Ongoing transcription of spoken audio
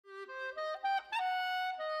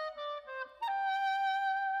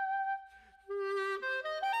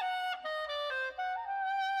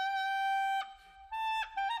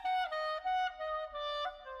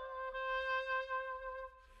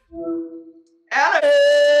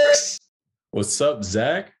Alex! What's up,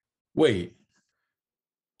 Zach? Wait,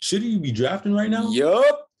 shouldn't you be drafting right now?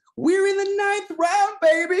 Yup. We're in the 9th round,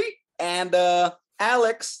 baby. And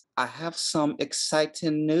Alex, I have some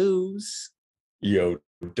exciting news. Yo,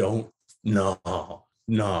 don't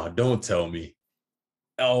tell me.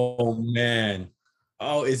 Oh man.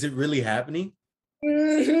 Oh, is it really happening?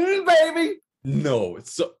 Baby. No,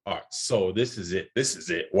 it's so all right. So this is it. This is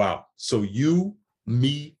it. Wow. So you,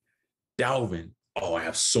 me, Dalvin. Oh, I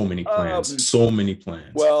have so many plans. So many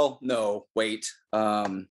plans. Well, no, wait.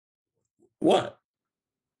 What?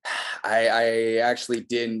 I actually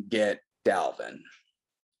didn't get Dalvin.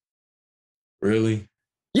 Really?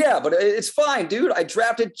 Yeah, but it's fine, dude. I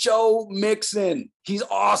drafted Joe Mixon. He's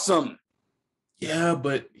awesome. Yeah,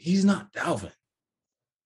 but he's not Dalvin.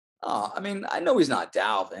 I mean, I know he's not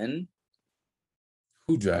Dalvin.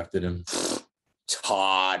 Who drafted him?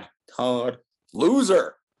 Todd.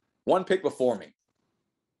 Loser. One pick before me.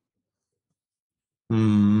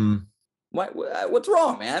 What's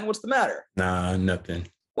wrong, man? What's the matter? Nah, nothing.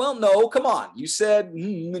 Well, no, come on. You said,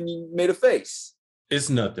 and you made a face. It's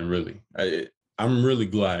nothing, really. I'm really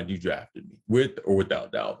glad you drafted me, with or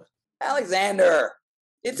without Dalvin. Alexander,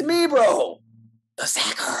 it's me, bro. The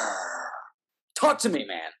Zacker. Talk to me,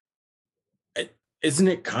 man. Isn't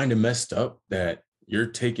it kind of messed up that you're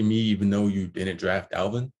taking me even though you didn't draft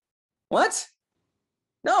Dalvin? What?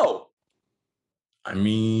 No. I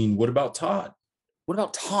mean, what about Todd? What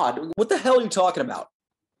about Todd? What the hell are you talking about?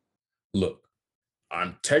 Look,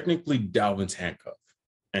 I'm technically Dalvin's handcuff,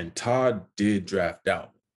 and Todd did draft Dalvin.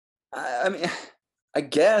 I mean, I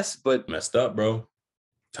guess, but... Messed up, bro.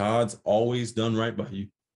 Todd's always done right by you.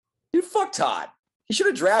 Dude, fuck Todd. He should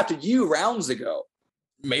have drafted you rounds ago.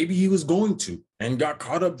 Maybe he was going to, and got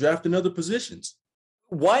caught up drafting other positions.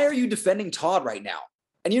 Why are you defending Todd right now?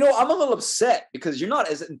 And I'm a little upset because you're not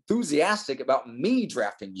as enthusiastic about me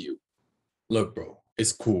drafting you. Look, bro,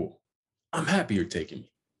 it's cool. I'm happy you're taking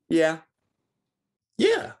me. Yeah.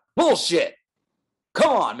 Yeah. Bullshit.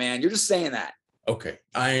 Come on, man. You're just saying that. Okay,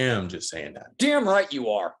 I am just saying that. Damn right you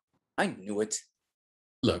are. I knew it.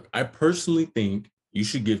 Look, I personally think you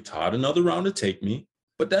should give Todd another round to take me,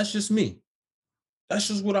 but that's just me. That's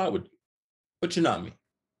just what I would do. But you're not me.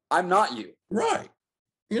 I'm not you. Right.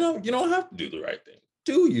 You don't have to do the right thing.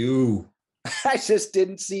 Do you? I just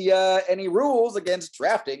didn't see any rules against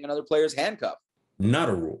drafting another player's handcuff. Not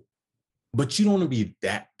a rule. But you don't want to be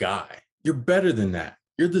that guy. You're better than that.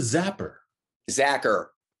 You're the zapper. Zacker.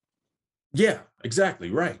 Yeah, exactly.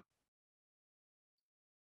 Right.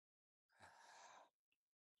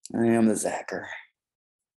 I am the Zacker.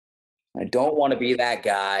 I don't want to be that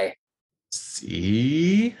guy.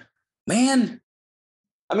 See? Man.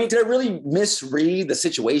 I mean, did I really misread the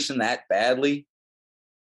situation that badly?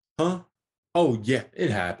 Huh? Oh, yeah, it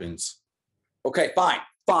happens. Okay, fine.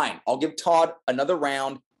 I'll give Todd another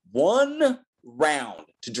round, 1 round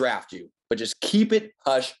to draft you, but just keep it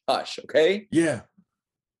hush-hush, okay? Yeah.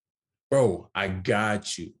 Bro, I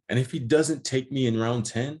got you. And if he doesn't take me in round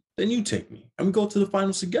 10, then you take me. And we go to the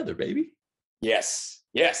finals together, baby. Yes.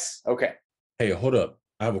 Okay. Hey, hold up.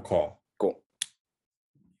 I have a call. Cool.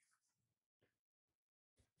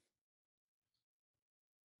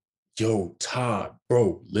 Yo, Todd,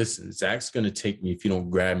 bro, listen, Zach's going to take me if you don't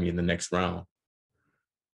grab me in the next round.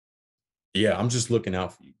 Yeah, I'm just looking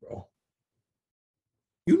out for you, bro.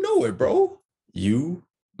 You know it, bro. You,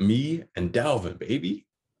 me, and Dalvin, baby.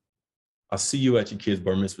 I'll see you at your kid's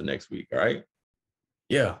bar mitzvah next week, all right?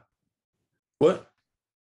 Yeah. What?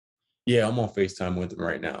 Yeah, I'm on FaceTime with him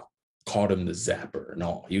right now. Called him the Zapper and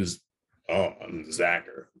all. He was, I'm the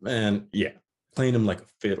Zacker. Man, yeah. Playing him like a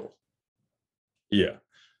fiddle. Yeah.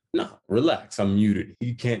 No, relax. I'm muted.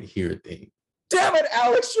 He can't hear a thing. Damn it,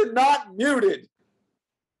 Alex, you're not muted.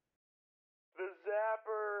 The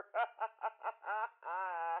Zapper.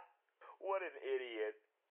 What an idiot.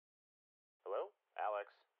 Hello, Alex.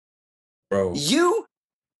 Bro.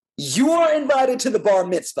 You are invited to the bar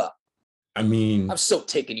mitzvah. I mean, I'm still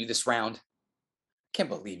taking you this round. Can't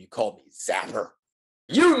believe you called me Zapper.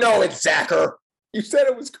 You know it's Zacker. You said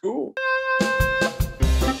it was cool.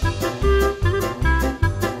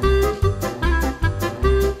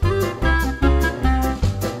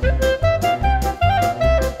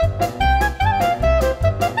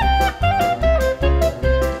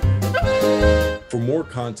 For more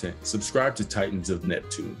content, subscribe to Titans of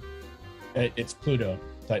Neptune. It's Pluto.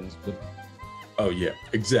 Titans of Pluto. Oh, yeah,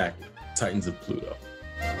 exactly. Titans of Pluto.